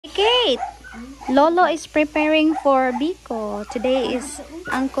Kate, Lolo is preparing for Biko. Today is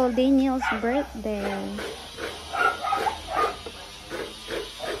Uncle Deniels' birthday.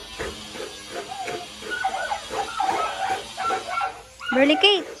 Burley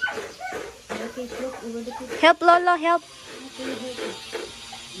Kate, help Lolo, help.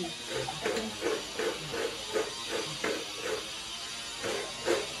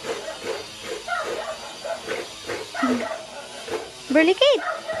 Burley Kate.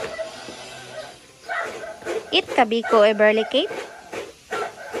 Eat ka Biko eh, Burley Kate?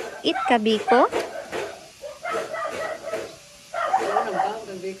 Eat ka Biko?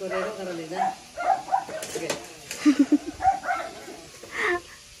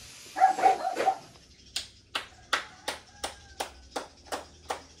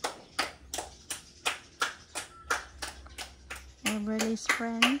 Burley's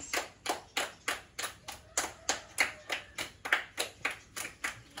friends.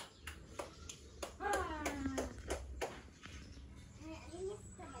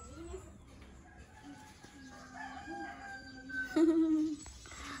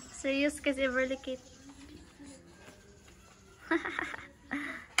 Serious kasi Burley Kate.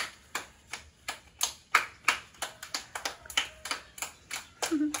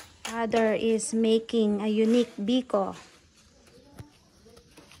 Father is making a unique Biko.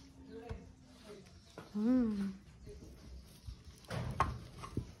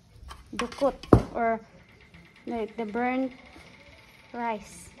 Dukot, or like the burnt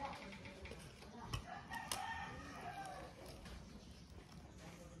rice.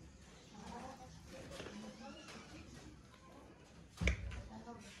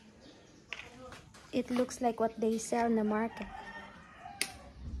 It looks like what they sell in the market.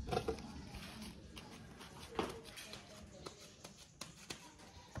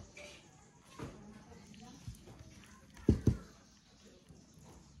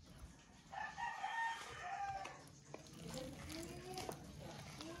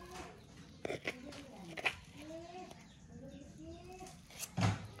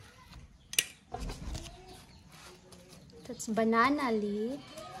 That's banana leaf.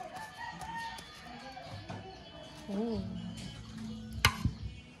 Oh.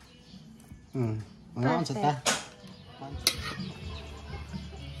 Perfect.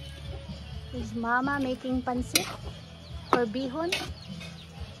 Is Mama making pansit or bihon?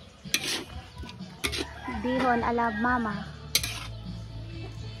 Bihon ala Mama.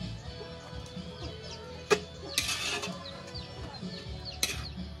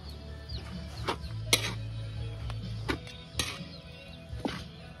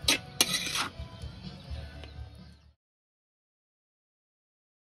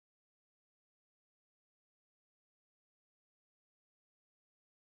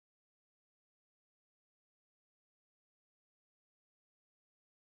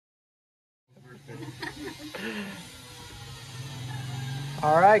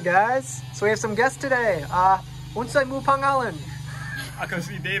 All right, guys. So we have some guests today. Unsay mo pangalan? Ako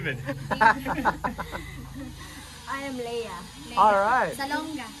si David. I am Leia. All right.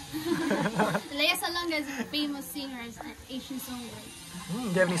 Salonga. Leia Salonga is a famous singer, an Asian songwriter. Do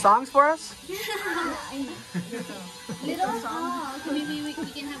you have any songs for us? Little song. Okay, maybe we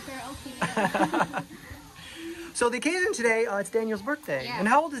can have karaoke. So the occasion today, it's Daniel's birthday. Yeah. And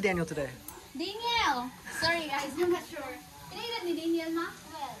how old is Daniel today? Daniel! Sorry guys, I'm not sure. Ilan ni Daniel, ma?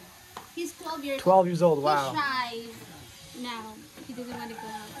 12. He's 12 years old. 12 years old, wow. He's shy now. He doesn't want to go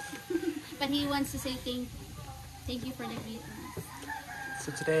out. But he wants to say thank you for the greetings.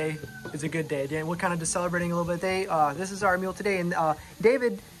 So today is a good day. Dan, we're kind of just celebrating a little bit today. This is our meal today. And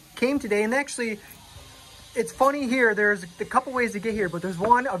David came today, and actually, it's funny here. There's a couple ways to get here, but there's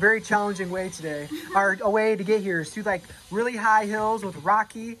a very challenging way today. A way to get here is through like really high hills with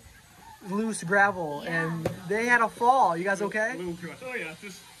rocky, loose gravel, Yeah. and they had a fall. You guys okay? A little too much. Oh yeah,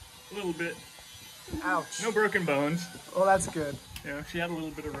 just a little bit. Ouch. No broken bones. Oh, that's good. You know, she had a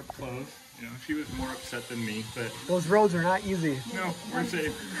little bit of ripped clothes. You know, she was more upset than me, but Those roads are not easy. no, we're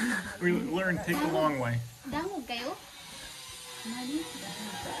safe. We learned to take the long way. Dangog kayo?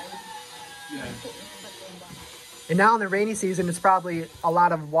 Yeah. And now in the rainy season, it's probably a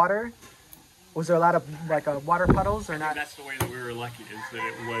lot of water. Was there a lot of like water puddles or not? That's the way that we were lucky, is that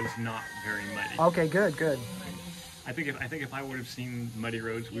it was not very muddy. Okay, good, good. I think if I would have seen muddy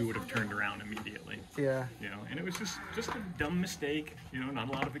roads, we would have turned around immediately. Yeah. You know, and it was just a dumb mistake. You know, not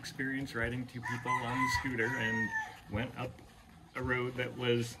a lot of experience riding two people on the scooter, and went up a road that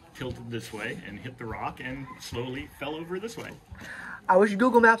was tilted this way and hit the rock and slowly fell over this way. I wish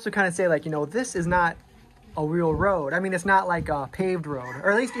Google Maps would kind of say like, you know, this is not a real road. I mean, it's not like a paved road,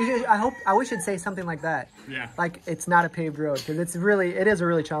 or at least I wish it'd say something like that. Yeah. Like it's not a paved road, because it is a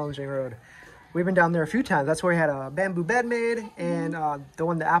really challenging road. We've been down there a few times. That's where we had a bamboo bed made, and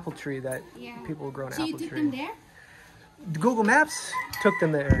the apple tree that people were growing. So you took them there? Google Maps took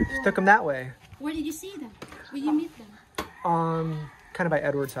them there. Took them that way. Where did you see them? Where did you meet them? Kind of by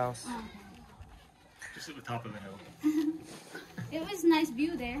Edward's house. Oh, Just at the top of the hill. it was a nice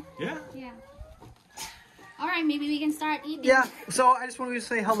view there. Yeah. Yeah. All right, maybe we can start eating. Yeah. So I just wanted to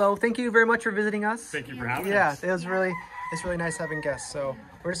say hello. Thank you very much for visiting us. Thank you for having us. Yeah, it's really nice having guests. So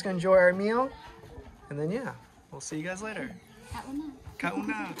we're just gonna enjoy our meal, and then we'll see you guys later. Kauna.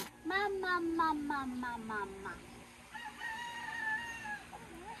 Kauna. Mama, mama, mama, mama.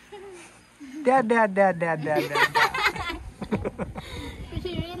 Dad. Did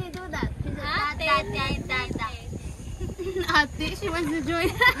she really do that? Ate, she wants to join.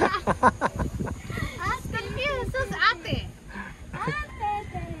 I'm confused. Who's ate?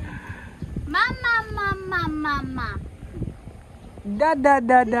 Mama, mama, mama. Da.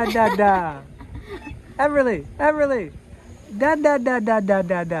 Everly. Da. Da.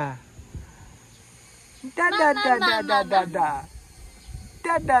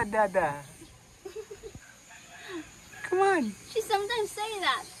 Come on. She sometimes say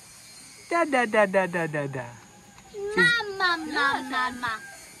that. Da. Mama, mama.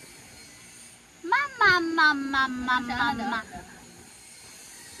 Mama, mama, mama.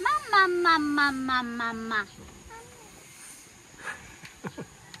 Mama, mama, mama.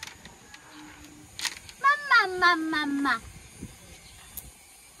 Mama, mama.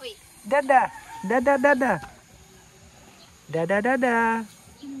 Wait. Da. Da.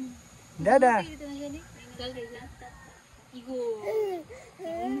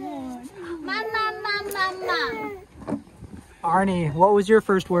 Mama, mama. Arnie, what was your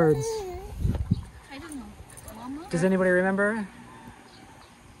first words? I don't know. Mama? Does anybody remember?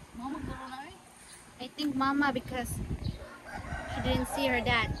 Mama, I think mama because she didn't see her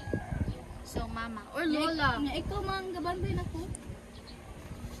dad. So mama. Or lola. Ikaw mang gabandoy na ko.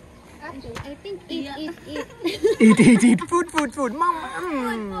 I think eat. Eat. Food.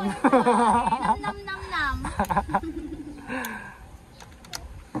 Mama. Nam.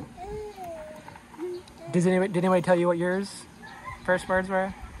 Did anybody tell you what yours first words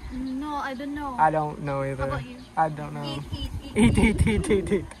were? No, I don't know. I don't know either. How about you? I don't know.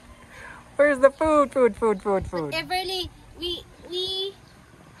 Eat. Where's the food? Everly, we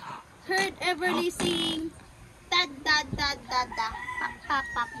heard Everly sing da.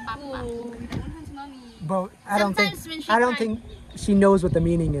 But Sometimes when she I don't cried- think she knows what the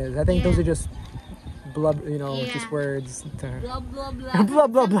meaning is. I think those are just blub, Yeah. just words to her. Blah blah blah. Blah,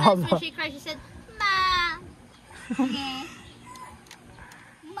 blah, blah, Sometimes blah. when she cried, she said, "Ma." Okay.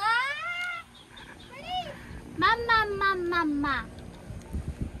 Ma.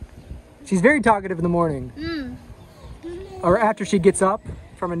 She's very talkative in the morning, Mm. or after she gets up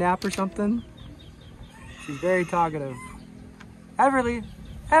from a nap or something. She's very talkative. Everly,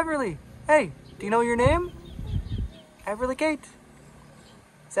 hey, do you know your name? Everly Kate.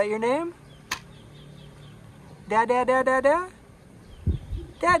 Is that your name? Da. Da.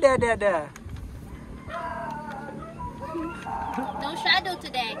 No shadow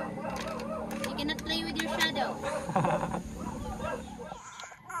today. You cannot play with your shadow.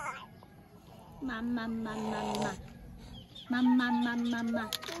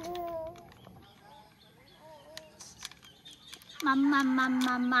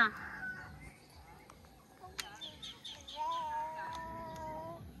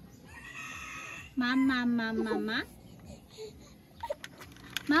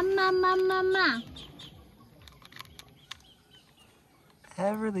 Mama.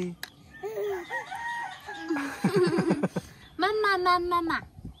 Everly. Mama.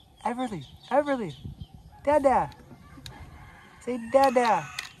 Everly. Dada. Say dada.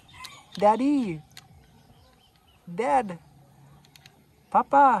 Daddy. Dad.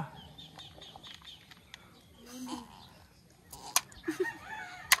 Papa.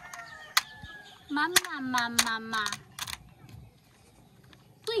 Mama.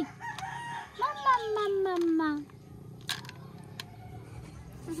 Uy.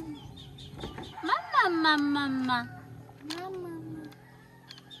 Mama. Mama.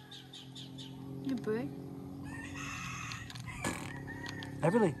 Your bird?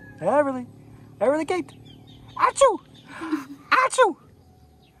 Everly Kate. Achoo. Achoo.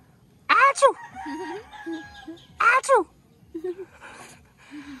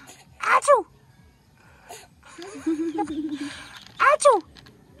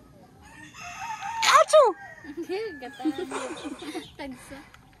 Tagsa.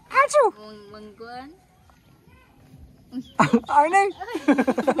 Achoo. Mangguan. Arnie!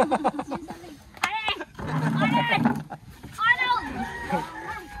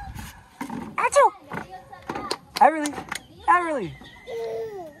 Achoo! Everly! Everly!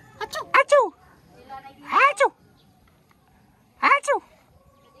 Achoo! Achoo! Achoo! Achoo!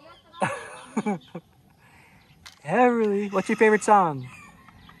 Everly, what's your favorite song?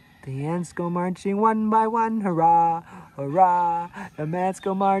 The ants go marching one by one, hurrah, hurrah. The ants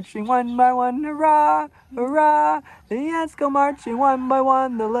go marching one by one, hurrah, hurrah. The ants go marching one by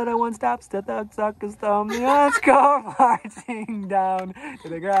one. The little one stops to suck his thumb. The ants go marching down to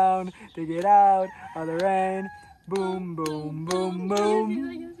the ground to get out of the rain. Boom, boom, boom,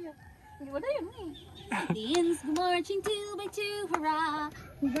 boom. The ants go marching 2 by 2, hurrah,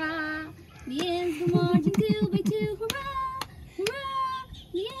 hurrah. The ants go marching 2 by 2, hurrah, hurrah.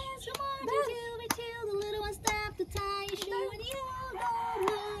 The ants go marching 2 by 2. The little one stopped to tie a shoe, and you go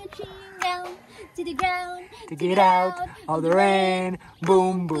marching down to the ground To get out of the rain.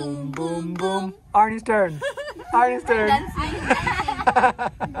 Boom, boom, boom, boom. Arnie's turn. Arnie's turn.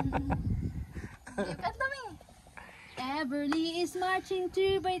 Everly is marching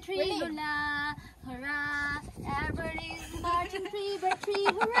 3 by 3, hurrah, hurrah. Everly is marching 3 by 3,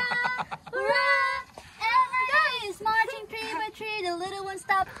 hurrah, hurrah. Everly is marching 3 by 3. The little one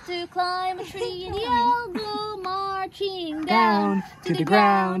stopped to climb a tree, and you'll go marching down to the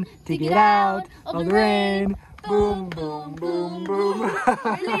ground to get out of the rain. Boom, boom, boom, boom.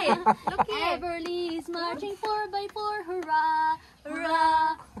 Everly is marching 4 by 4, hurrah,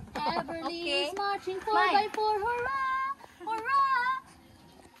 hurrah. Everly is marching 4 by 4, hurrah, hurrah.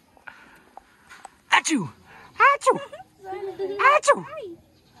 Achoo! Achoo! Achoo!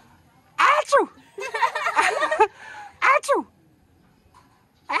 Achoo! Achoo!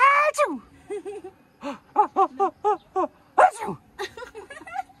 Achoo! Achoo!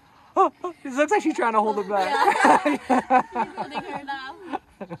 It looks like she's trying to hold it back. Holding her now.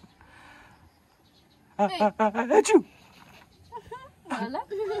 Achoo!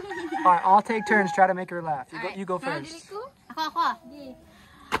 Alright, I'll take turns. Try to make her laugh. You go first. Ako.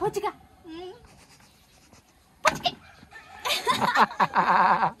 Puchika. Puchiki.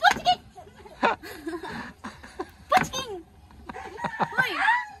 Puchiki. Puchiki. Hoy.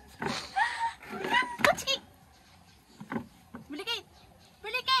 Puchiki. Bulikit.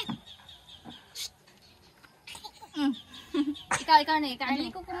 Bulikit. Ikaw na eh.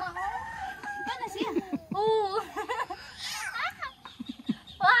 Hindi ko kumakain. Ikaw na siya. Oo.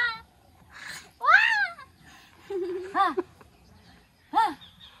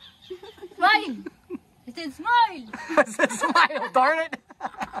 Smile! I said smile! I said smile, darn it!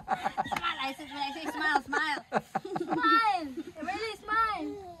 Smile! I said smile, smile! Smile! Really smile!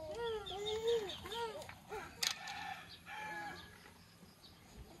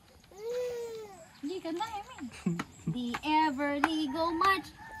 Hindi ka na, Amy. The Everly go march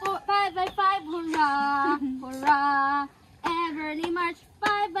 5 by 5, hurrah! Hurrah! Everly march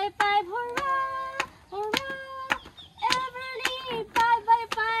 5 by 5, hurrah! Hurrah! Everly 5 by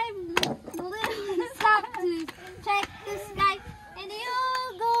 5. The little stop to check the sky, and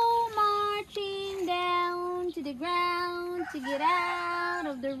you'll go marching down to the ground to get out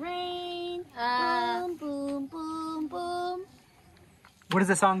of the rain. Boom, boom, boom, boom. What does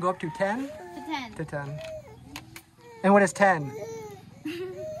the song go up to? 10? To 10. To 10. And what is 10?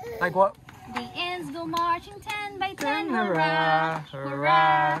 Like what? The ants go marching 10 by 10, Hurrah,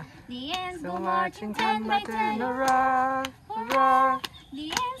 hurrah. The ants So go marching marching 10 by 10, hurrah, hurrah.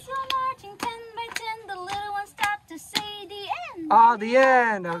 The ants go marching 10 by 10. The little one stopped to say the end. Oh, the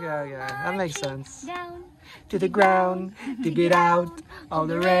end. Okay. That makes sense. Down To the ground, to get out of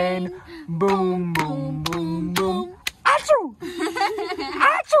the rain. Boom, boom, boom, boom. Achoo!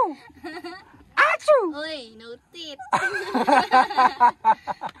 Achoo! Achoo! Oy, no teeth.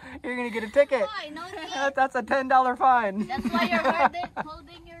 You're gonna get a ticket. Oy, no teeth. That's a $10 fine. That's why you're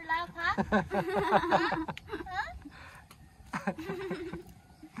holding your laugh, huh? Huh?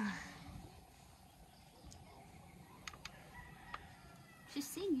 She's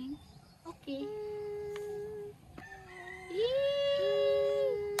singing. Okay.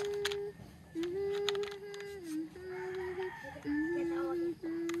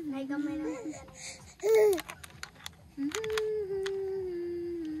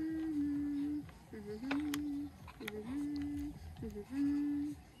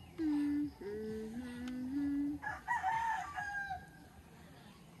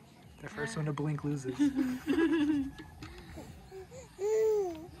 The first one to blink loses.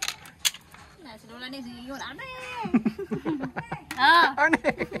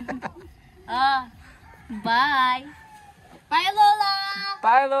 Bye. Bye, Lola.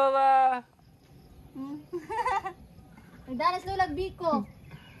 Bye, Lola. Danas lulag Biko.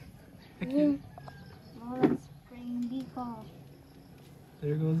 Oh, let's bring Biko.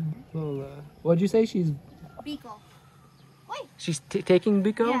 There goes Lola. What'd you say? She's Biko. Oi! she's taking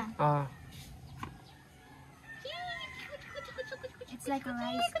Biko? Yeah. It's like a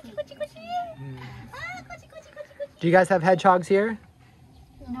rice cake. Do you guys have hedgehogs here?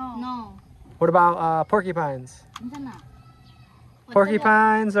 No. No. What about porcupines? What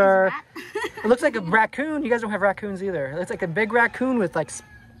Porcupines are. rat? It looks like a raccoon. You guys don't have raccoons either. It's like a big raccoon with like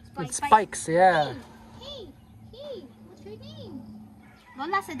with spikes. Yeah. Hey, what's your name?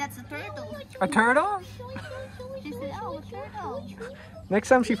 Lola said that's a turtle. A turtle? She said, oh, a turtle. Next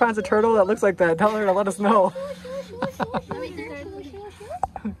time she finds a turtle that looks like that, tell her to let us know.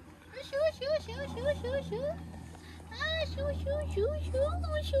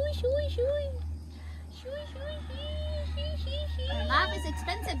 Her laugh is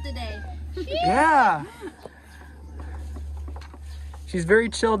expensive today. Yeah. She's very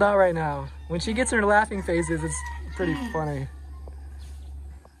chilled out right now. When she gets in her laughing phases, it's pretty funny.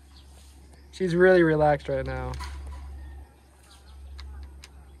 She's really relaxed right now.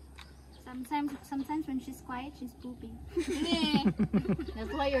 Sometimes when she's quiet, she's pooping.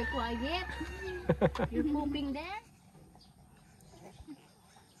 That's why you're quiet. You're pooping there.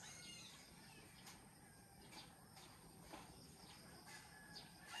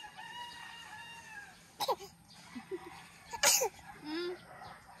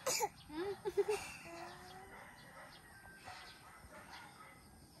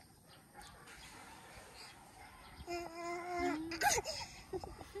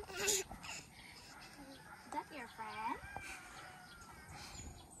 Is that your friend?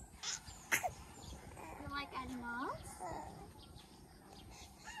 You like animals?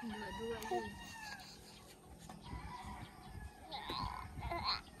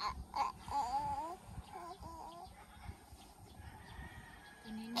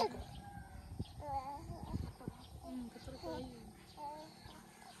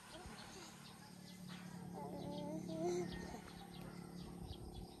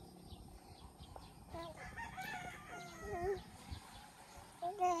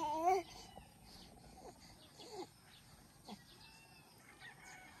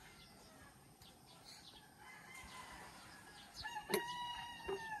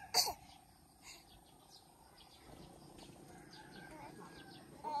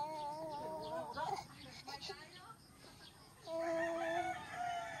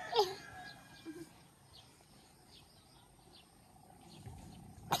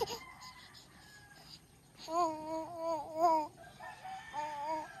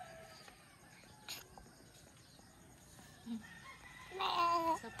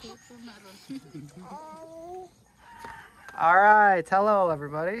 All right, hello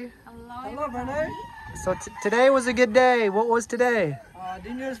everybody. Hello, brother. So today was a good day. What was today?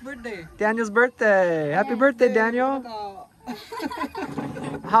 Daniel's birthday. Daniel's birthday. Happy birthday, Daniel.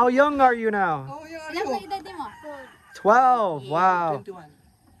 How young are you now? Oh, yeah, Ilang na edad mo? 12. Wow.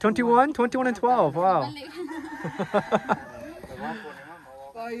 21. 21 and 12. Wow.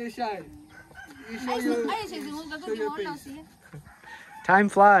 Why are you shy? You show your face. Time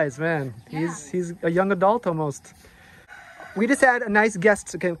flies, man. He's a young adult almost. We just had a nice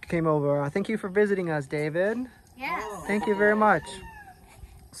guest came over. Thank you for visiting us, David. Yes. Thank you very much.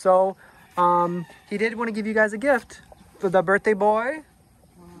 So, he did want to give you guys a gift for the birthday boy.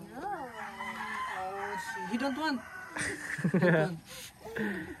 He don't want.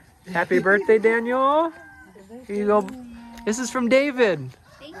 Happy birthday, Daniel. Here you go. This is from David.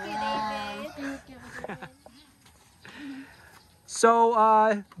 Thank you, David.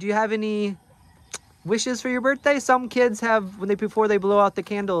 So, do you have any wishes for your birthday? Some kids have, before they blow out the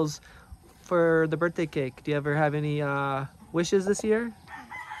candles for the birthday cake. Do you ever have any wishes this year?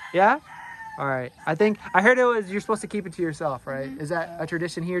 Yeah? All right. I heard it was you're supposed to keep it to yourself, right? Is that a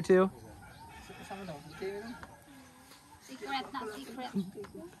tradition here too? Secret, not secret.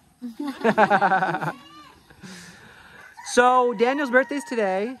 So Daniel's birthday's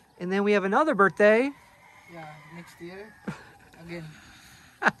today, and then we have another birthday. Yeah, next year. Again.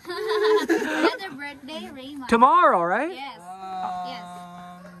 Another birthday, Raymond. Tomorrow, right? Yes.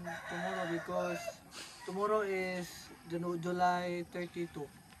 Tomorrow, because tomorrow is July 32.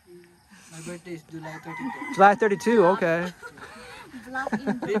 My birthday is July 32. July 32, okay.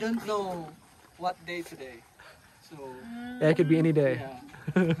 They don't know what day today. So, Yeah, it could be any day.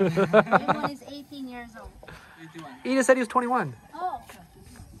 yeah, Raymond is 18 years old. 81. He just said he was 21. Oh.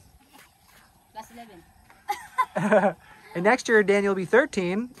 Plus 11. And next year, Daniel will be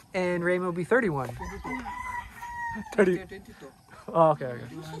 13, and Raymond will be 31. 30. 22. Oh, okay.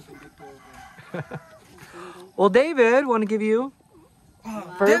 21, 22. Well, David, want to give you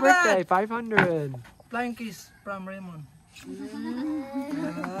for your David! birthday 500. Flying kiss from Raymond.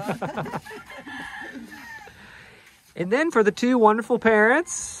 And then for the two wonderful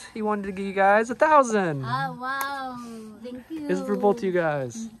parents, he wanted to give you guys 1,000. Ah, wow. Thank you. This is for both of you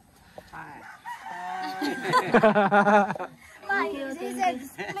guys. He said,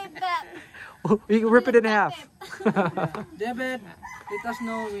 split that. You can rip it in half. David, let us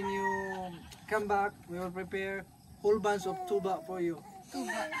know when you come back. We will prepare whole bunch of tuba for you.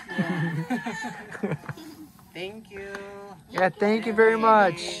 Thank you. Yeah, thank you very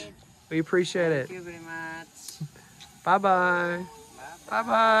much. We appreciate it. Thank you very much. Bye-bye.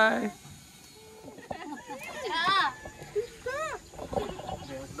 Bye-bye. Ah,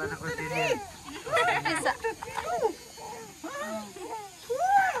 Bana ko din.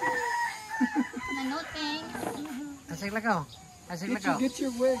 no thanks. Asik lakaw. Asik lakaw. Get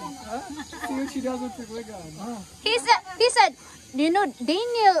your wig. Huh? See what she does with her wig on. He said, you know,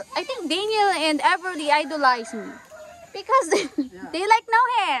 I think Daniel and Everly idolize me. Because they like no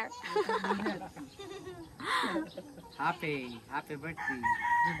hair. Happy birthday.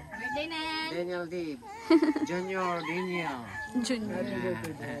 Birthday na. Daniel Dave. Junior Daniel. Junior.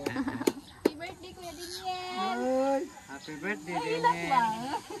 Happy birthday, Kuya Daniel. Happy birthday Daniel.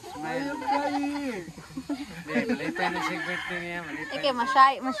 Smile. Malipay na siya birthday niya. Malipay. Okay,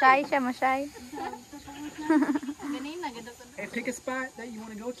 masay. Ganun na, gadot ko. Hey, pick a spot that you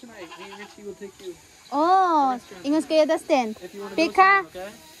want to go tonight. Me and Richie will take you. Oh, ingos Kuya Dustin. If you want to Pick go ha.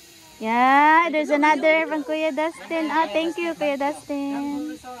 somewhere, okay? Yeah, there's another from Kuya Dustin. Ah, thank you, Kuya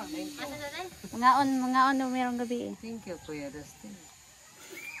Dustin. Mga on merong gabi. Thank you, Kuya Dustin.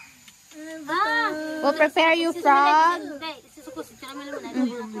 Ah! We'll prepare you frog.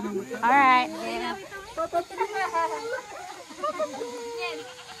 Alright.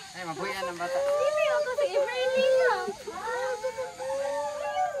 Ay, mabuyan ang bata.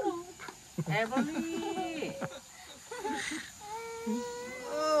 Emily!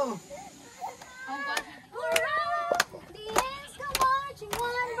 Oh!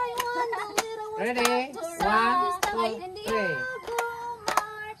 Ready? 1, 2, 3.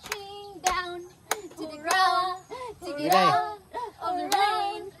 Get out of the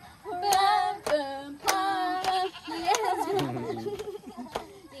rain. Bum, bum, bum.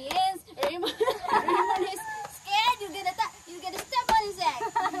 Yes, everyone is scared. You gotta step on his ass.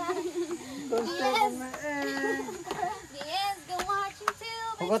 Yes. Yes, go marching two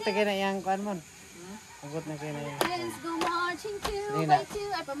by Hugot na two. kina yung kuan mo. Hugot na kina yung... Yes, go marching two Nina. by two.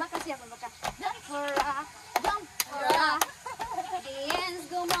 Ay, pamakas yan, pamakas. Hurrah, jump, hurrah. Yes,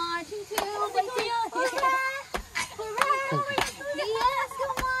 go marching two by two. Hurrah, hurrah. Yes, go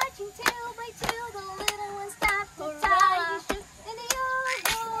marching two by two. The little ones stop to tie his shoes. And they all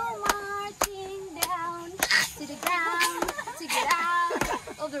go marching down to the ground to get out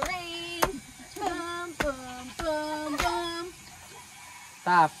of the rain. Bum, bum, bum, bum.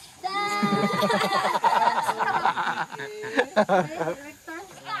 Stop.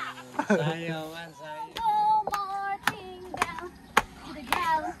 Sayo, man, sayo. Go marching down to the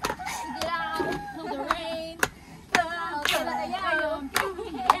ground to get out of the rain.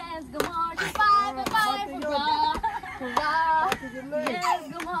 Yes, go marching 5 by 5, hurrah, hurrah. Yes,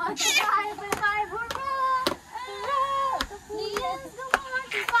 go marching 5 by 5, hurrah, hurrah. Yes, go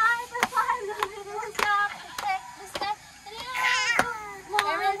marching 5 by 5, the little stop, take the step, and yes, go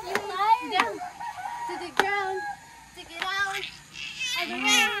marching down to the ground to get out of the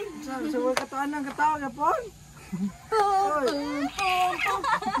rain. Sa wala kataan ng katao niya po? Boom, boom, boom, boom.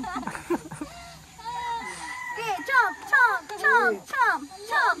 Okay, jump, jump, jump, jump,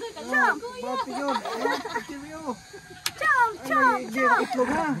 jump, jump, Bati yun. Itim yun. jump, jump, Ay, jump.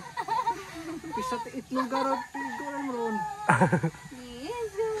 itlog ha. Isa ti itlog garot. Tignan mo ron.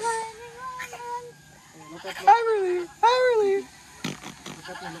 Yes, you're running on. Everly.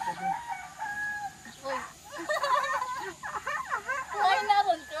 Why not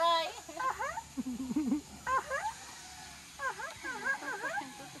on try?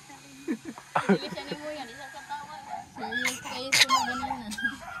 Bilisan mo yan, isang katawa. Serious kayo sumaganina.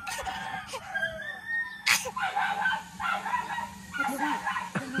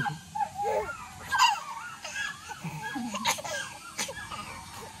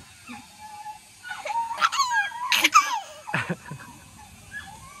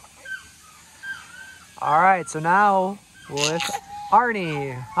 All right, so now with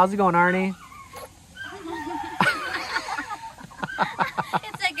Arnie. How's it going, Arnie?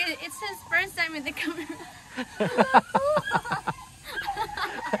 It's like it's his first time in the camera.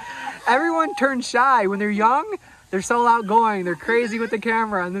 Everyone turns shy when they're young. they're so outgoing. They're crazy with the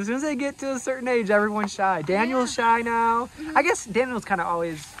camera. And as soon as they get to a certain age, everyone's shy. Daniel's shy now. I guess Daniel's kind of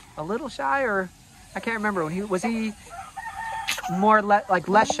always a little shy, or I can't remember. Was he more like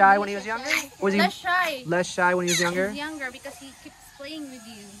less shy when he was younger? Was he Less shy. less shy when he was younger? He's younger because he keeps playing with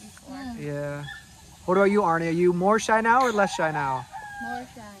you before. Yeah. What about you, Arnie? Are you more shy now or less shy now? More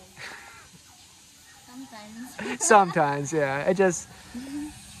shy. Sometimes. Sometimes, yeah. It just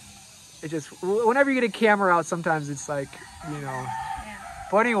whenever you get a camera out, sometimes it's like, you know. Yeah.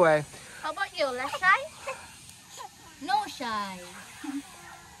 But anyway. How about you? Less shy? No shy.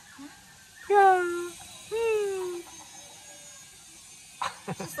 Yeah.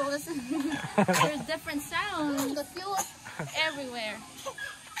 So listen. There's different sounds. Confused everywhere.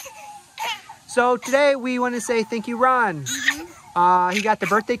 So today we want to say thank you, Ron. He got the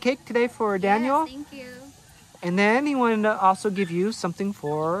birthday cake today for Daniel. Yes, thank you. And then he wanted to also give you something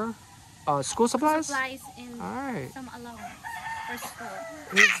for school supplies. Supplies and All right. some allowance for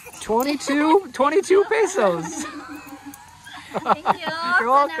school. 22 pesos. Thank you. You're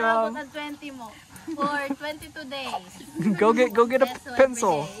welcome. Sana 20 mo for 22 days. Go get a Peso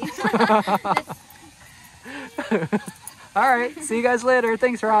pencil. every day. All right. See you guys later.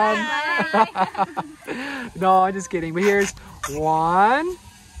 Thanks, Ron. No, I'm just kidding. But here's 1,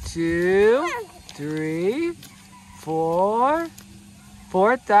 2, 3, 4,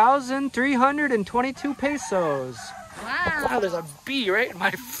 4,322 pesos. Wow. Wow, there's a bee right in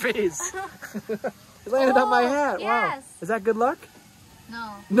my face. It landed on my hat. Wow. Yes. Is that good luck?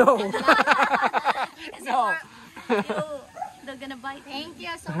 No. No. No. They're gonna bite. Thank you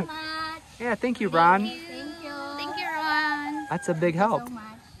so much. Yeah, thank you, Ron. Thank you. Thank you, Ron. That's a big help. So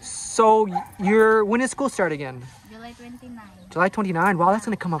much. So when does school start again? July 29. July 29. Wow, that's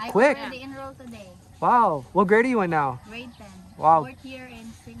gonna come up I quick. already enrolled today. Wow. What grade are you in now? Grade 10. Wow. 4th year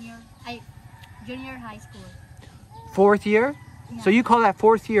in junior high school. 4th year? Yeah. So you call that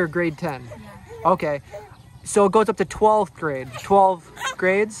 4th year grade 10? Yeah. Okay. So it goes up to 12th grade. 12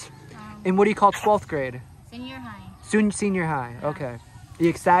 grades? And what do you call 12th grade? Senior high. Senior high. Okay. Are you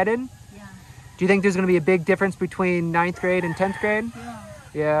excited? Yeah. Do you think there's going to be a big difference between 9th grade and 10th grade? Yeah.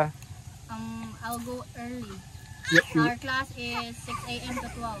 Yeah. I'll go early. Yep. Our class is 6 a.m. to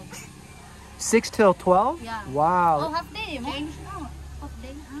 12. 6 till 12? Yeah. Wow. Oh, half day. Change now. Half day.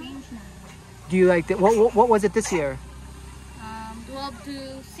 Change now. Do you like that? What was it this year? 12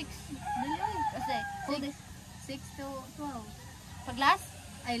 to 6. Kasi 6 to 12. Pag last?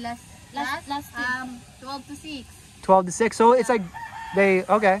 Ay, last 12 to 6. 12 to 6. So it's like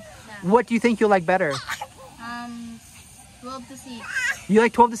okay. Yeah. What do you think you'll like better? 12 to 6. You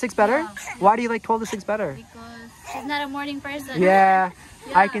like 12 to 6 better? Yeah. Why do you like 12 to 6 better? Because she's not a morning person. Yeah,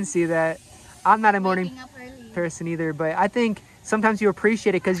 Yeah. I can see that. I'm not a morning Waking up early. person either, but I think sometimes you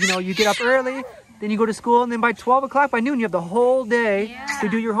appreciate it because, you know, you get up early, then you go to school, and then by 12 o'clock, by noon, you have the whole day to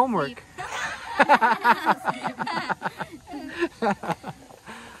do your homework.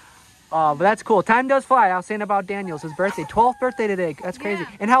 Oh, but that's cool. Time does fly. I was saying about Daniels, his birthday. 12th birthday today. That's crazy. Yeah.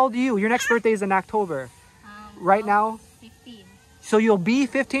 And how old are you? Your next birthday is in October. Right now? 15. So you'll be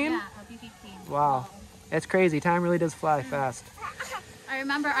 15? Yeah, I'll be 15. Wow. That's crazy. Time really does fly fast. I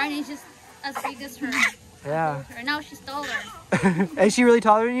remember Arnie's just as big as her. Yeah. Or now she's taller. Is she really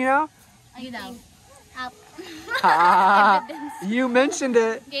taller than you now? You know. Up. Ah, you mentioned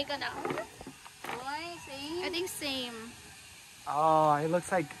it. Okay ka na. I think same. Oh, it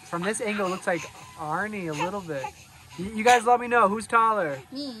looks like, from this angle, it looks like Arnie a little bit. You guys let me know, who's taller?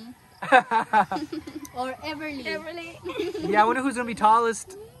 Me. Or Everly. Yeah, I wonder who's going to be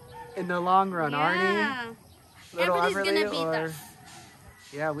tallest in the long run, Arnie? Yeah. Little Everly's Everly, gonna beat or... us.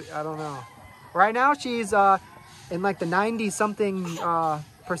 Yeah, I don't know. Right now, she's in like the 90-something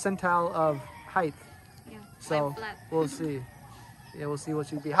percentile of height. Yeah. So, 5 flat. we'll see. Yeah, we'll see what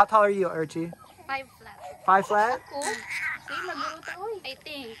she'll be. How tall are you, Archie? 5 flat. 5 flat? I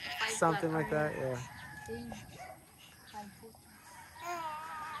think 5 Something flat. like that, yeah.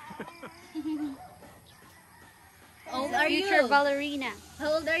 How old are you? Ballerina.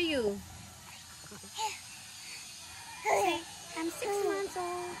 How old are you? I'm 6 months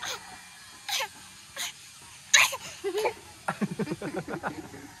old.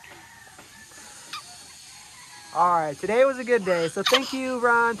 All right, today was a good day. So thank you,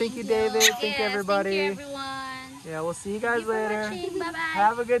 Ron. Thank you, David. Thank you, everybody. Thank you, everyone. Yeah, we'll see you guys later. Bye-bye.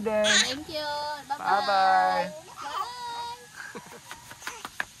 Have a good day. Thank you. Bye-bye. Bye-bye. Bye.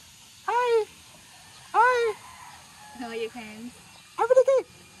 Hi. Hi. No, you can. Everything.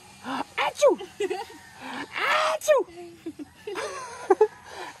 Achoo. Achoo.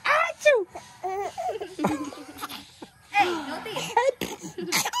 Achoo. Hey, no teeth.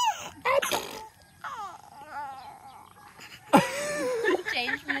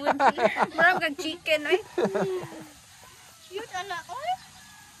 Marang kang chicken, eh. Cute anak, oy.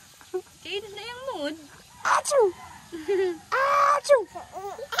 Change na yung mood. Achoo! Achoo!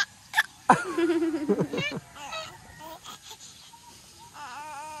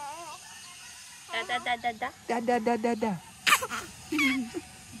 Da.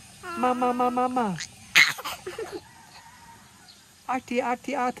 Mama. Ati.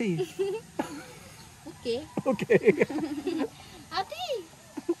 Okay. Okay. Ati.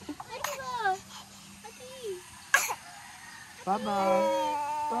 Ati ba? Ati. Bye-bye.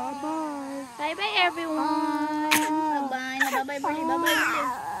 Bye-bye, everyone. Bye-bye. Bye-bye, Berlie. Bye-bye,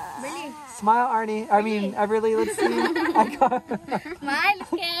 Berlie. Smile, Arnie. I mean, Everly, let's see. I got... Smile,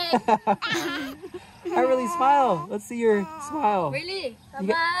 okay. Everly, smile. Let's see your smile. Berlie. You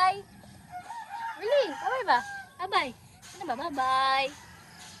get- Bye-bye. Berlie. Bye-bye ba? Bye-bye. Ano ba? Bye-bye.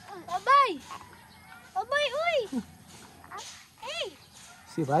 Bye-bye. Bye-bye, uy. Hey.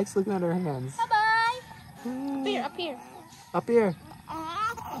 She likes looking at her hands. Bye-bye. Up here. Up here.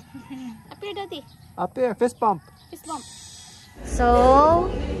 Up here, Daddy. Up here. Fist bump. Fist bump. So,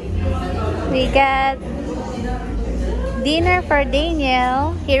 we got dinner for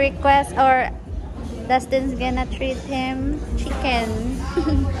Daniel. He requests, or Dustin's gonna treat him chicken.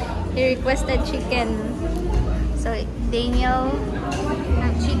 He requested chicken. So, Daniel,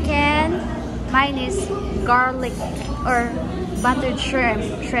 chicken. Mine is garlic or buttered shrimp.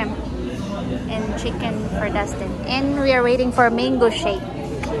 And chicken for Dustin. And we are waiting for mango shake.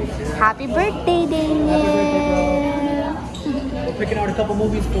 Happy birthday, Daniel! We're picking out a couple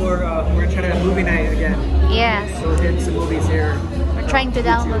movies for, we're trying to have movie night again. Yes, So we're getting some movies here. we're trying to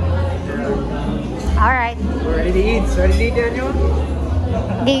download. Alright. We're ready to eat. So ready to eat, Daniel?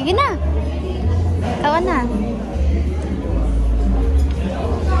 Gigi na. Kawan na.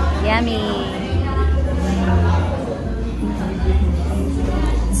 Yummy.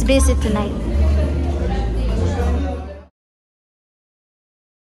 It's busy tonight.